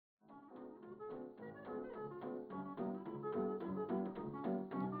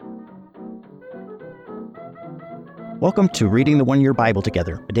Welcome to Reading the One-Year Bible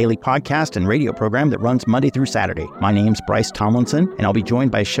Together, a daily podcast and radio program that runs Monday through Saturday. My name's Bryce Tomlinson, and I'll be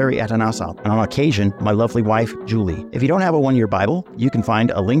joined by Sherry Atanasoff, and on occasion, my lovely wife, Julie. If you don't have a one-year Bible, you can find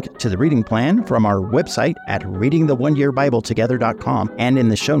a link to the reading plan from our website at readingtheoneyearbibletogether.com and in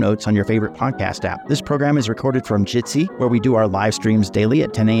the show notes on your favorite podcast app. This program is recorded from Jitsi, where we do our live streams daily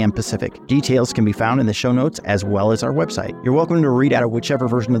at 10 a.m. Pacific. Details can be found in the show notes as well as our website. You're welcome to read out of whichever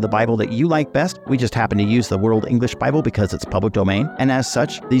version of the Bible that you like best. We just happen to use the World English Bible because it's public domain, and as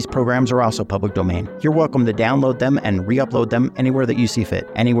such, these programs are also public domain. You're welcome to download them and re-upload them anywhere that you see fit,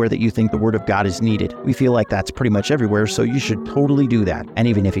 anywhere that you think the Word of God is needed. We feel like that's pretty much everywhere, so you should totally do that. And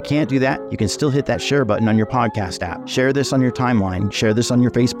even if you can't do that, you can still hit that share button on your podcast app. Share this on your timeline, share this on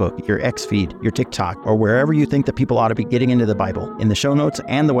your Facebook, your X feed, your TikTok, or wherever you think that people ought to be getting into the Bible. In the show notes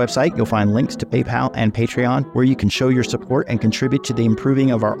and the website, you'll find links to PayPal and Patreon, where you can show your support and contribute to the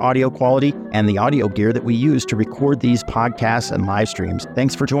improving of our audio quality and the audio gear that we use to record these podcasts and live streams.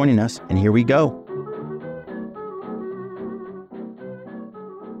 Thanks for joining us, and here we go.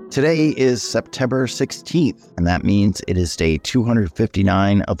 Today is September 16th, and that means it is day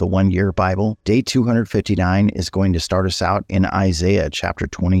 259 of the One-Year Bible. Day 259 is going to start us out in Isaiah chapter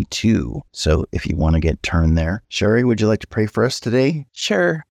 22. So if you want to get turned there. Sherry, would you like to pray for us today?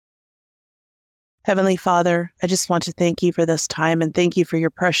 Sure. Heavenly Father, I just want to thank you for this time and thank you for your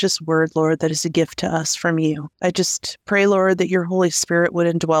precious word, Lord, that is a gift to us from you. I just pray, Lord, that your Holy Spirit would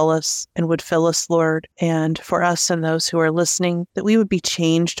indwell us and would fill us, Lord, and for us and those who are listening, that we would be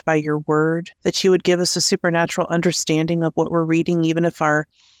changed by your word, that you would give us a supernatural understanding of what we're reading, even if our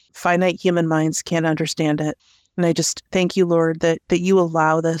finite human minds can't understand it. And I just thank you, Lord, that you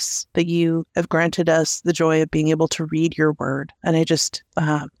allow this, that you have granted us the joy of being able to read your word. And I just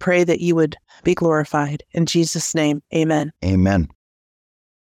pray that you would be glorified. In Jesus' name, amen. Amen.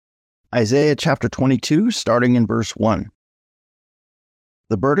 Isaiah chapter 22, starting in verse 1.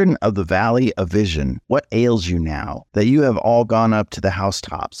 The burden of the valley of vision, what ails you now, that you have all gone up to the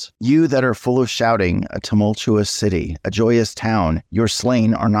housetops? You that are full of shouting, a tumultuous city, a joyous town, your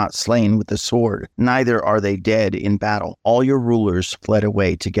slain are not slain with the sword, neither are they dead in battle. All your rulers fled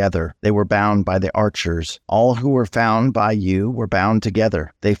away together. They were bound by the archers. All who were found by you were bound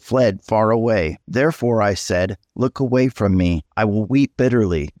together. They fled far away. Therefore I said, look away from me. I will weep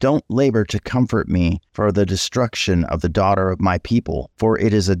bitterly. Don't labor to comfort me for the destruction of the daughter of my people, for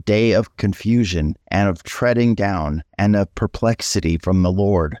it is a day of confusion and of treading down and of perplexity from the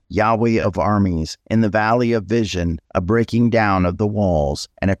Lord, Yahweh of armies, in the valley of vision, a breaking down of the walls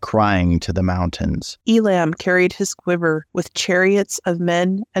and a crying to the mountains. Elam carried his quiver with chariots of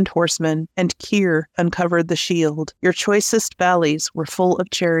men and horsemen, and Kir uncovered the shield. Your choicest valleys were full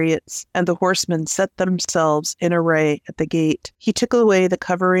of chariots, and the horsemen set themselves in array at the gate. He took away the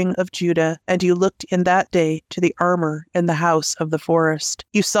covering of Judah, and you looked in that day to the armor in the house of the forest.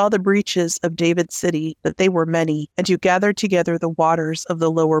 You saw the breaches of David's city, that they were many, and you gathered together the waters of the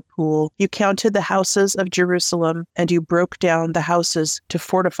lower pool. You counted the houses of Jerusalem, and you broke down the houses to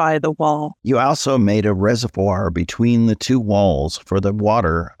fortify the wall. You also made a reservoir between the two walls for the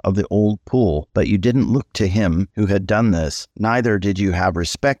water of the old pool, but you didn't look to him who had done this, neither did you have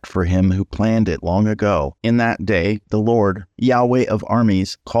respect for him who planned it long ago. In that day, the Lord, Yahweh of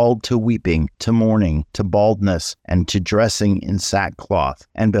armies, called to weeping, to mourning, to baldness, and to dressing in sackcloth.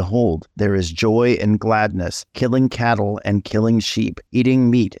 And behold, there is joy and gladness, killing cattle and killing sheep, eating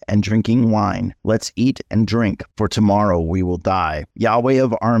meat and drinking wine. Let's eat and drink, for tomorrow we will die. Yahweh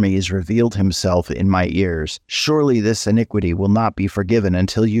of armies revealed himself in my ears. Surely this iniquity will not be forgiven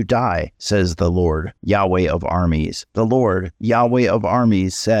until you die, says the Lord, Yahweh of armies. The Lord, Yahweh of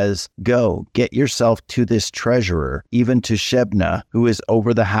armies, says, go, get yourself to this treasurer, even to Shebna, who is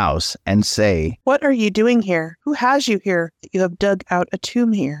over the house, and say, what are you doing here? Who has you here that you have dug out a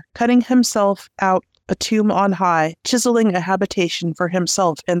tomb here, cutting himself out a tomb on high, chiseling a habitation for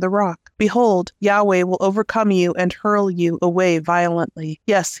himself in the rock? Behold, Yahweh will overcome you and hurl you away violently.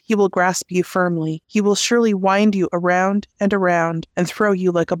 Yes, he will grasp you firmly. He will surely wind you around and throw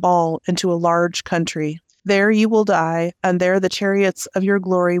you like a ball into a large country. There you will die, and there the chariots of your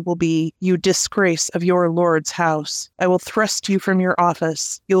glory will be, you disgrace of your Lord's house. I will thrust you from your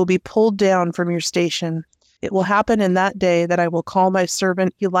office. You will be pulled down from your station. It will happen in that day that I will call my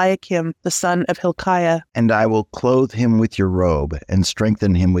servant Eliakim, the son of Hilkiah. And I will clothe him with your robe and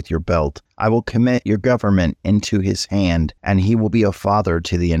strengthen him with your belt. I will commit your government into his hand, and he will be a father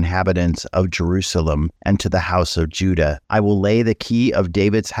to the inhabitants of Jerusalem and to the house of Judah. I will lay the key of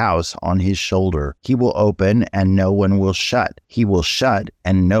David's house on his shoulder. He will open, and no one will shut. He will shut,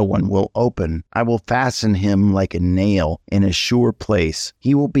 and no one will open. I will fasten him like a nail in a sure place.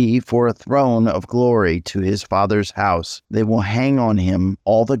 He will be for a throne of glory to his father's house. They will hang on him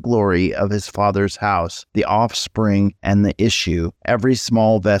all the glory of his father's house, the offspring and the issue, every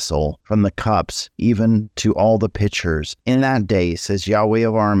small vessel, from the cups even to all the pitchers. In that day, says Yahweh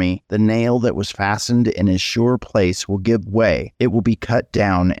of army, the nail that was fastened in his sure place will give way. It will be cut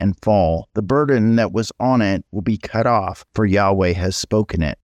down and fall. The burden that was on it will be cut off, for Yahweh has spoken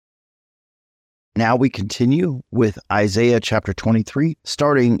it. Now we continue with Isaiah chapter 23,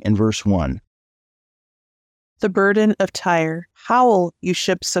 starting in verse 1. The burden of Tyre. Howl, you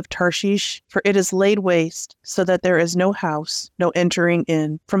ships of Tarshish, for it is laid waste, so that there is no house, no entering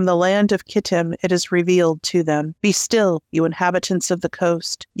in. From the land of Kittim it is revealed to them. Be still, you inhabitants of the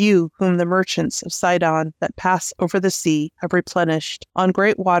coast, you whom the merchants of Sidon that pass over the sea have replenished. On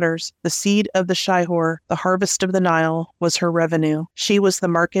great waters, the seed of the Shihor, the harvest of the Nile, was her revenue. She was the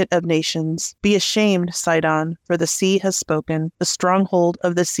market of nations. Be ashamed, Sidon, for the sea has spoken, the stronghold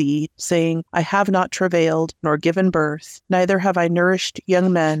of the sea, saying, I have not travailed, nor given birth, neither have I nourished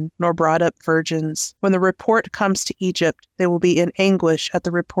young men, nor brought up virgins. When the report comes to Egypt, they will be in anguish at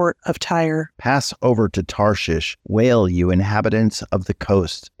the report of Tyre. Pass over to Tarshish. Wail, you inhabitants of the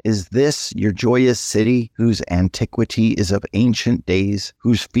coast. Is this your joyous city, whose antiquity is of ancient days,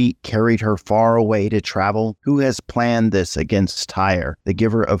 whose feet carried her far away to travel? Who has planned this against Tyre, the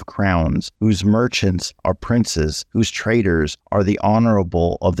giver of crowns, whose merchants are princes, whose traders are the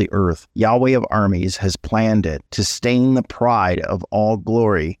honorable of the earth? Yahweh of armies has planned it, to stain the pride of all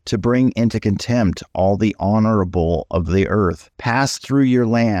glory, to bring into contempt all the honorable of the earth. Pass through your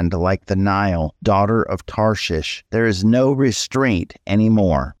land like the Nile, daughter of Tarshish. There is no restraint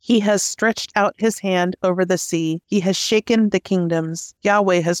anymore. He has stretched out his hand over the sea. He has shaken the kingdoms.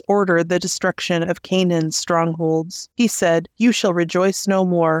 Yahweh has ordered the destruction of Canaan's strongholds. He said, You shall rejoice no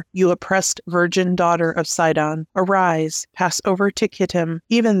more, you oppressed virgin daughter of Sidon. Arise, pass over to Kittim.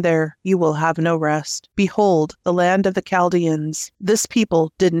 Even there you will have no rest. Behold, the land of the Chaldeans. This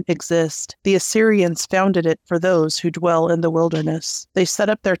people didn't exist. The Assyrians founded it for those who dwell in the wilderness. They set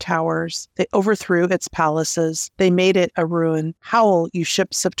up their towers. They overthrew its palaces. They made it a ruin. Howl, you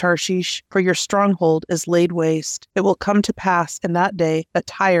ships of Tarshish, for your stronghold is laid waste. It will come to pass in that day that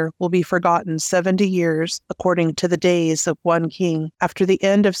Tyre will be forgotten 70 years, according to the days of one king. After the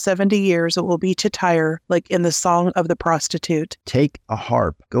end of 70 years, it will be to Tyre like in the song of the prostitute. Take a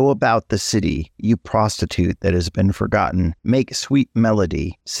harp, go about the city, you prostitute that has been forgotten. Make sweet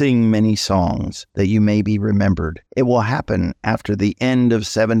melody, sing many songs, that you may be remembered. It will happen after the end of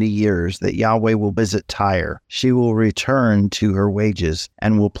 70 years that Yahweh will visit Tyre. She will return to her wages,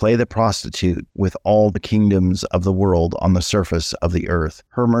 and will play the prostitute with all the kingdoms of the world on the surface of the earth.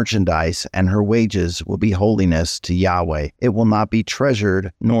 Her merchandise and her wages will be holiness to Yahweh. It will not be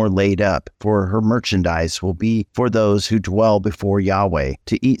treasured nor laid up, for her merchandise will be for those who dwell before Yahweh,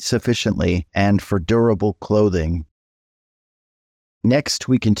 to eat sufficiently and for durable clothing. Next,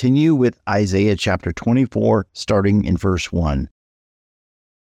 we continue with Isaiah chapter 24, starting in verse 1.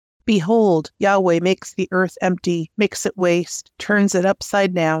 Behold, Yahweh makes the earth empty, makes it waste, turns it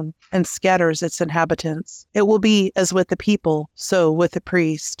upside down, and scatters its inhabitants. It will be as with the people, so with the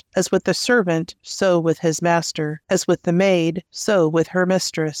priest, as with the servant, so with his master, as with the maid, so with her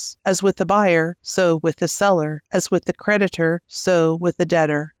mistress, as with the buyer, so with the seller, as with the creditor, so with the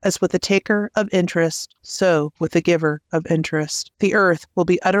debtor, as with the taker of interest, so with the giver of interest. The earth will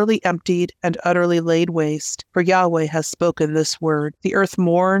be utterly emptied and utterly laid waste, for Yahweh has spoken this word. The earth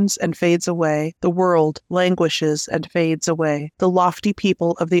mourns and fades away. The world languishes and fades away. The lofty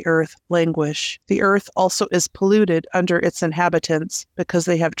people of the earth languish. The earth also is polluted under its inhabitants, because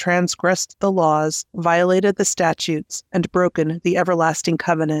they have transgressed the laws, violated the statutes, and broken the everlasting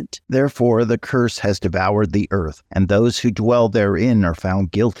covenant. Therefore the curse has devoured the earth, and those who dwell therein are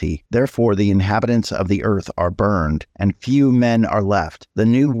found guilty. Therefore the inhabitants of the earth are burned, and few men are left. The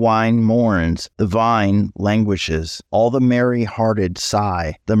new wine mourns, the vine languishes. All the merry-hearted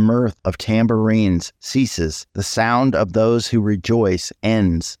sigh. The mirth of tambourines ceases. The sound of those who rejoice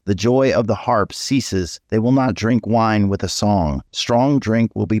ends. The joy of the harp ceases. They will not drink wine with a song. Strong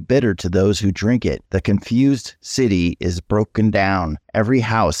drink will be bitter to those who drink it. The confused city is broken down. Every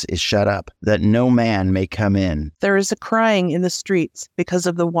house is shut up, that no man may come in. There is a crying in the streets because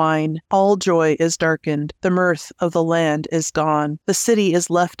of the wine. All joy is darkened. The mirth of the land is gone. The city is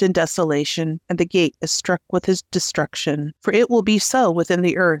left in desolation, and the gate is struck with his destruction. For it will be so within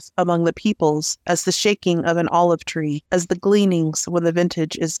the earth among the peoples, as the shaking of an olive tree, as the gleanings when the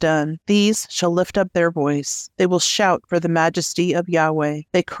vintage is done. These shall lift up their voice. They will shout for the majesty of Yahweh.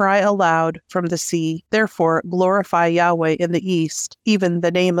 They cry aloud from the sea. Therefore glorify Yahweh in the east, even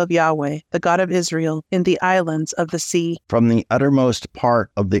the name of Yahweh, the God of Israel, in the islands of the sea. From the uttermost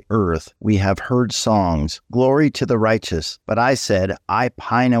part of the earth we have heard songs, glory to the righteous. But I said, I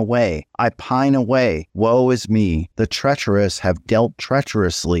pine away, I pine away. Woe is me. The treacherous have dealt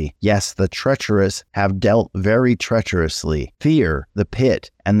treacherously. Yes, the treacherous have dealt very treacherously. Fear, the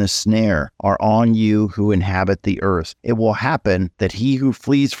pit, and the snare are on you who inhabit the earth. It will happen that he who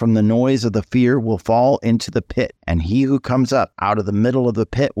flees from the noise of the fear will fall into the pit, and he who comes up out of the middle of the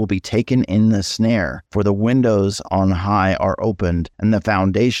pit will be taken in the snare. For the windows on high are opened, and the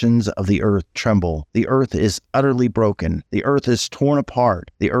foundations of the earth tremble. The earth is utterly broken. The earth is torn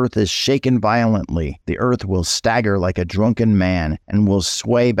apart. The earth is shaken violently. The earth will stagger like a drunken man, and will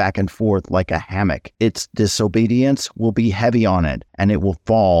sway back and forth like a hammock. Its disobedience will be heavy on it, and it will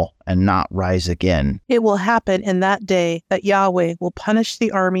fall and not rise again. It will happen in that day that Yahweh will punish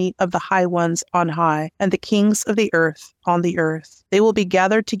the army of the high ones on high, and the kings of the earth on the earth. They will be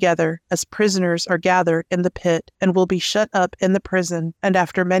gathered together as prisoners are gathered in the pit, and will be shut up in the prison, and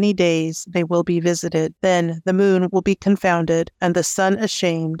after many days they will be visited. Then the moon will be confounded, and the sun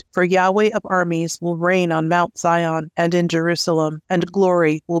ashamed, for Yahweh of armies will reign on Mount Zion and in Jerusalem, and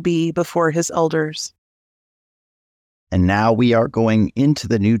glory will be before his elders. And now we are going into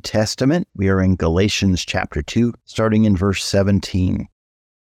the New Testament. We are in Galatians chapter 2, starting in verse 17.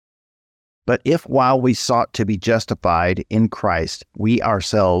 But if while we sought to be justified in Christ, we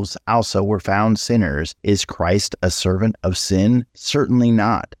ourselves also were found sinners, is Christ a servant of sin? Certainly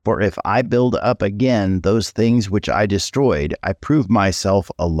not. For if I build up again those things which I destroyed, I prove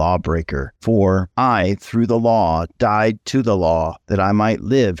myself a lawbreaker. For I, through the law, died to the law, that I might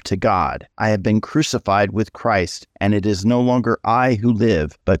live to God. I have been crucified with Christ, and it is no longer I who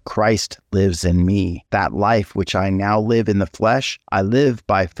live, but Christ lives in me. That life which I now live in the flesh, I live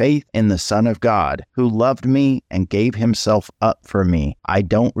by faith in the Son of God, who loved me and gave himself up for me. I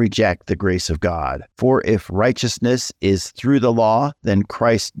don't reject the grace of God. For if righteousness is through the law, then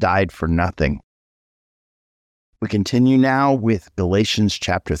Christ died for nothing. We continue now with Galatians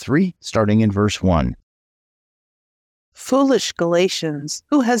chapter 3, starting in verse 1. Foolish Galatians,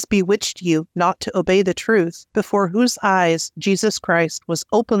 who has bewitched you not to obey the truth, before whose eyes Jesus Christ was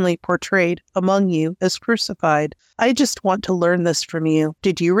openly portrayed among you as crucified? I just want to learn this from you.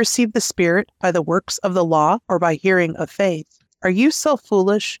 Did you receive the Spirit by the works of the law or by hearing of faith? Are you so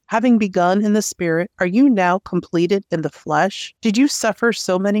foolish? Having begun in the Spirit, are you now completed in the flesh? Did you suffer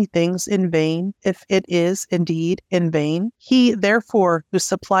so many things in vain, if it is indeed in vain? He, therefore, who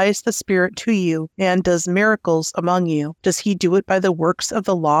supplies the Spirit to you and does miracles among you, does he do it by the works of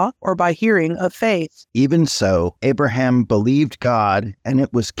the law or by hearing of faith? Even so, Abraham believed God, and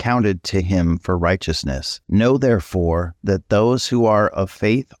it was counted to him for righteousness. Know therefore that those who are of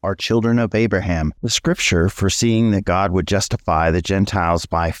faith are children of Abraham. The Scripture, foreseeing that God would justify the Gentiles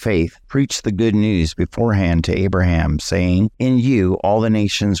by faith, preached the good news beforehand to Abraham, saying, In you all the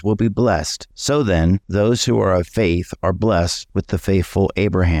nations will be blessed. So then, those who are of faith are blessed with the faithful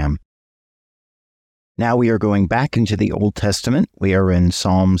Abraham. Now we are going back into the Old Testament. We are in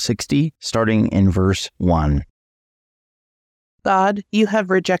Psalm 60, starting in verse 1. God, you have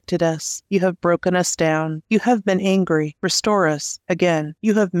rejected us. You have broken us down. You have been angry. Restore us again.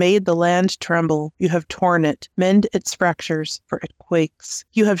 You have made the land tremble. You have torn it. Mend its fractures, for it quakes.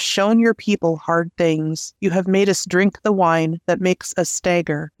 You have shown your people hard things. You have made us drink the wine that makes us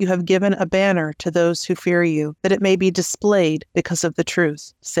stagger. You have given a banner to those who fear you, that it may be displayed because of the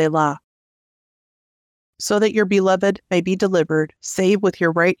truth. Selah. So that your beloved may be delivered, save with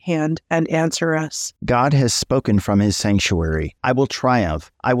your right hand and answer us. God has spoken from his sanctuary. I will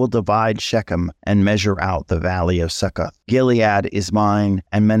triumph. I will divide Shechem and measure out the valley of Succoth. Gilead is mine,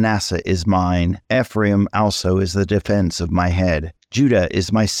 and Manasseh is mine. Ephraim also is the defense of my head. Judah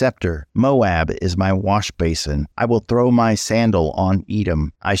is my scepter. Moab is my wash basin. I will throw my sandal on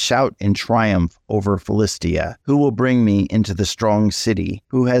Edom. I shout in triumph over Philistia. Who will bring me into the strong city?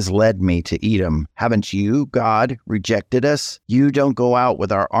 Who has led me to Edom? Haven't you, God, rejected us? You don't go out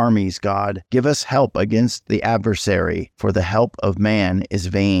with our armies, God. Give us help against the adversary, for the help of man is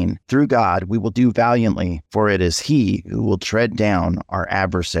vain. Through God we will do valiantly, for it is he who will tread down our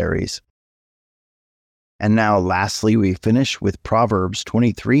adversaries. And now, lastly, we finish with Proverbs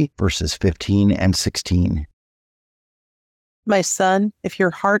 23, verses 15 and 16. My son, if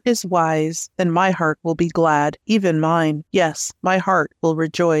your heart is wise, then my heart will be glad, even mine. Yes, my heart will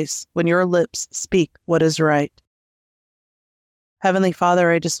rejoice when your lips speak what is right. Heavenly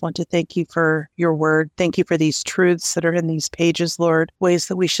Father, I just want to thank you for your word. Thank you for these truths that are in these pages, Lord, ways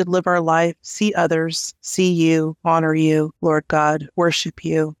that we should live our life, see others, see you, honor you, Lord God, worship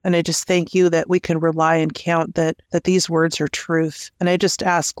you. And I just thank you that we can rely and count that these words are truth. And I just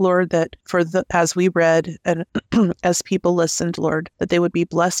ask, Lord, that as we read and as people listened, Lord, that they would be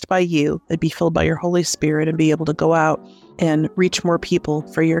blessed by you, they'd be filled by your Holy Spirit and be able to go out and reach more people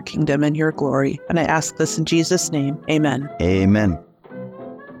for your kingdom and your glory. And I ask this in Jesus' name. Amen. Amen.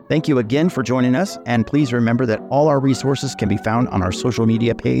 Thank you again for joining us, and please remember that all our resources can be found on our social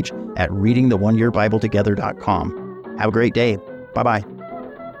media page at readingtheoneyearbibletogethers.com. Have a great day. Bye-bye.